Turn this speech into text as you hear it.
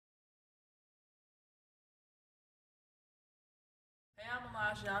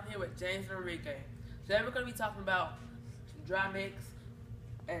Lasha. I'm here with James and Enrique. Today we're going to be talking about dry mix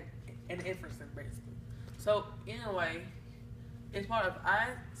and inferencing, basically. So, anyway, it's part of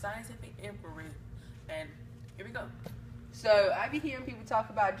scientific inquiry, and here we go. So I be hearing people talk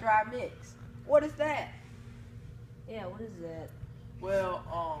about dry mix. What is that? Yeah, what is that?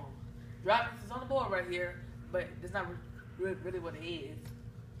 Well, dry mix is on the board right here, but that's not really what it is.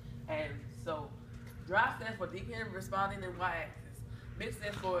 And so, dry stands for dependent responding in y-axis. Mix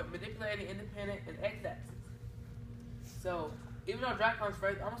stands for manipulating independent and x-axis. So, even though dry comes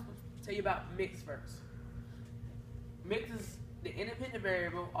first, I'm going to tell you about mix first. Mix is the independent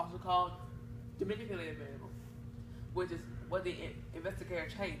variable, also called the manipulated variable, which is what the investigator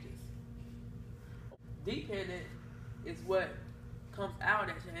changes. Dependent is what comes out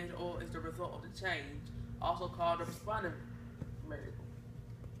of that change or is the result of the change, also called the responding variable.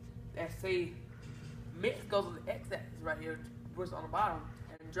 Let's say mix goes on the x-axis right here, which is on the bottom,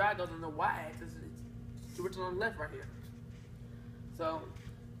 and dry goes on the y-axis, which is on the left right here. So,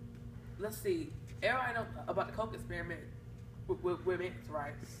 let's see. Everybody know about the Coke experiment with mix,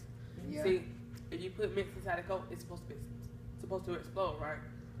 right? Yeah. See, if you put mix inside a Coke, it's supposed to explode, right?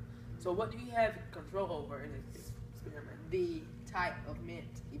 So what do you have control over in this experiment? The type of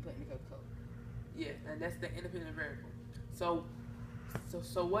mint you put in the Coca-Cola. Yeah, and that's the independent variable. So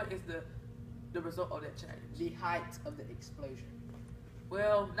what is the result of that change? The height of the explosion.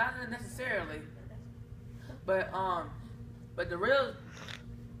 Well, not necessarily, but the real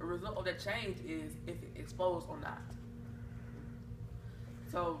result of that change is if it explodes or not.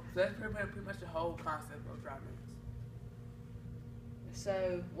 So that's pretty much the whole concept of dry mix.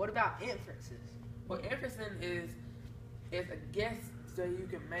 So what about inferences? Well, inferencing is a guess that you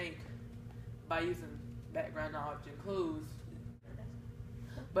can make by using background knowledge and clues.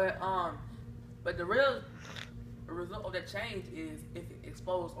 But the real result of that change is if it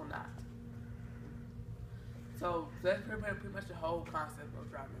explodes or not. So that's pretty much the whole concept of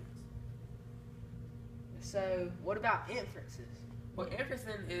dry mix. So what about inferences? Well,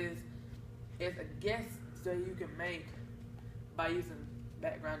 inferencing is a guess that you can make by using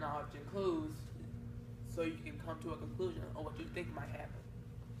background knowledge and clues, so you can come to a conclusion on what you think might happen.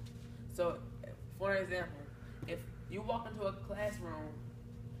 So, for example, if you walk into a classroom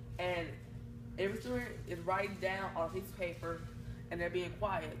and every student is writing down on a piece of paper and they're being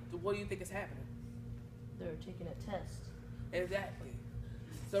quiet, what do you think is happening? They're taking a test. Exactly.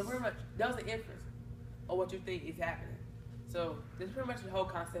 So pretty much, that was the inference of what you think is happening. So this is pretty much the whole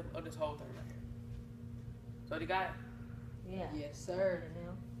concept of this whole thing right here. So you got it? Yeah. Yes, sir.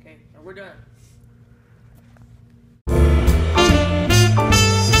 Now. Okay, and we're done.